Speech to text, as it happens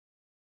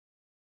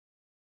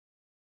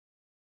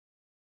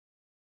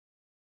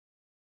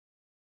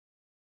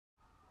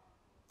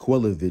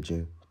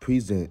Quellavision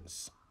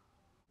presents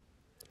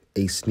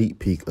a sneak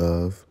peek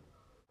of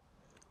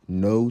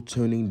No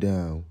Turning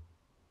Down.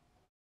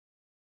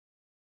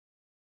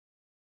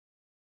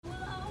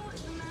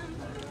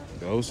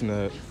 Oh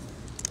snap.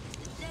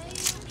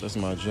 That's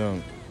my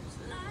junk.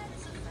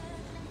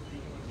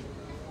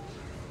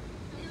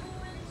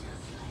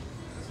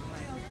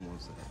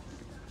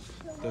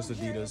 That's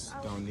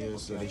Adidas down there,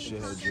 so they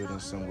should have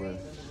Jordan somewhere.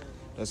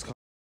 That's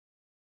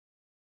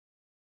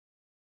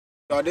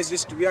This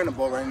is we on the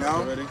ball right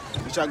now. You ready?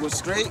 We try to go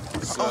straight.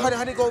 So,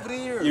 how they go over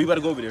there? Yeah, you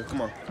better go over there.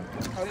 Come on.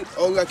 We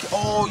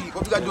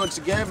gotta do it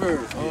together.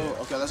 Oh,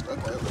 okay, let's go.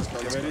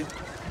 You ready?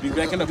 Be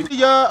backing up.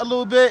 Yeah, a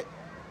little bit.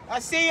 I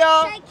see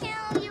y'all. Hey,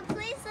 can you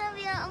please,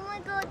 Sylvia? I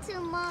want to go to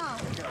mom.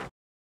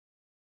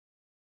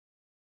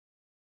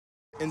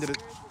 End of the.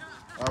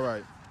 All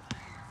right.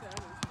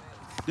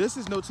 This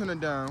is No Turning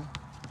Down.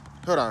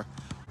 Hold on.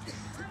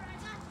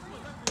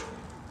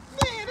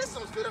 Man, this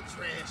some straight up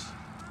trash.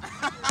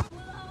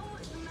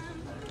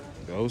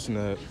 Oh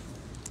snap.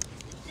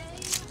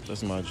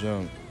 That's my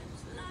junk.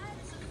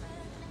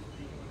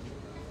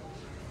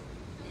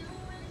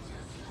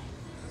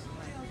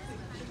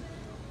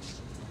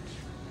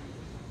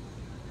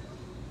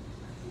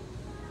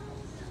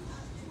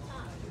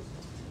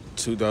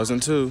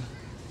 "2002."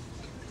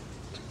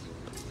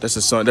 That's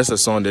a song. That's a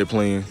song they're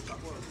playing.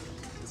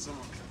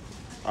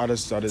 I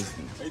just. We're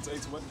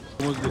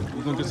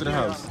gonna get to the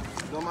house.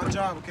 Doing my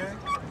job, okay?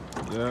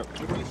 Yeah.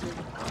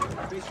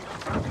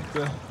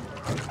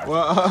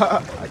 Well,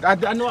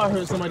 I know I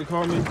heard somebody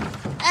call me.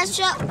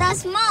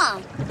 That's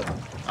mom.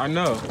 I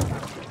know.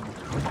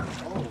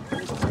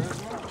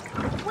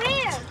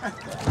 Where?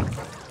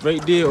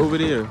 Right there, over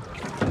there.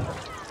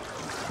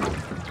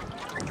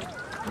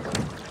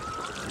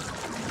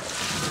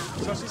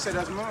 So she said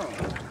that's mom.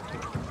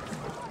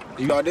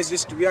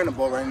 This we on the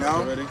ball right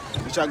now. You ready?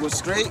 We try to go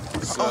straight.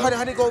 So,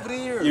 how they go over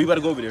there? Yeah, you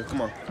better go over there.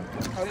 Come on.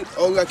 We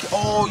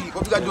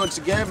gotta do it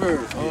together.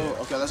 Oh,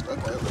 okay, let's go.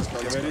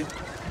 You ready?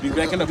 Be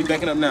backing up. Be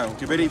backing up now.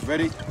 Okay, ready?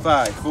 Ready?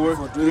 5,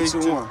 4, 3,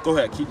 2, 1. Go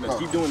ahead. Keep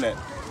doing that.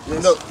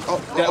 Yes. No,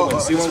 that way.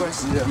 See this one?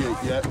 way?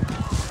 Yeah.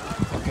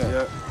 Okay.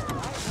 Yeah.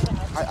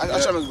 I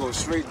try to go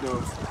straight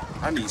though.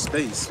 I need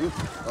space. Man,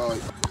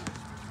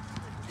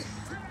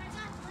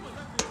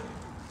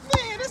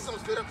 this some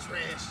straight up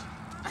trash.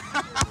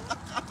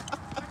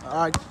 All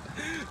right.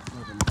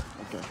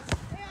 Okay.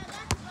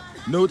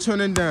 No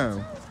turning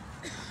down.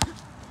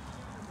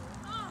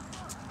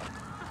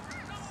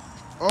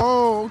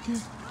 Oh, okay.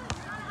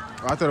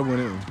 Oh, I thought it went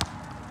in. I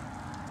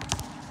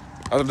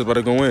thought it was about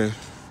to go in.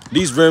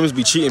 These rims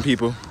be cheating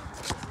people.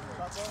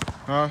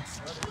 Huh?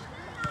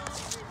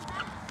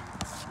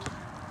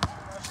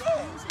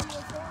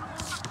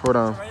 Hold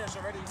on.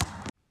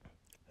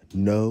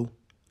 No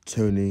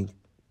Turning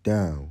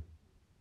Down.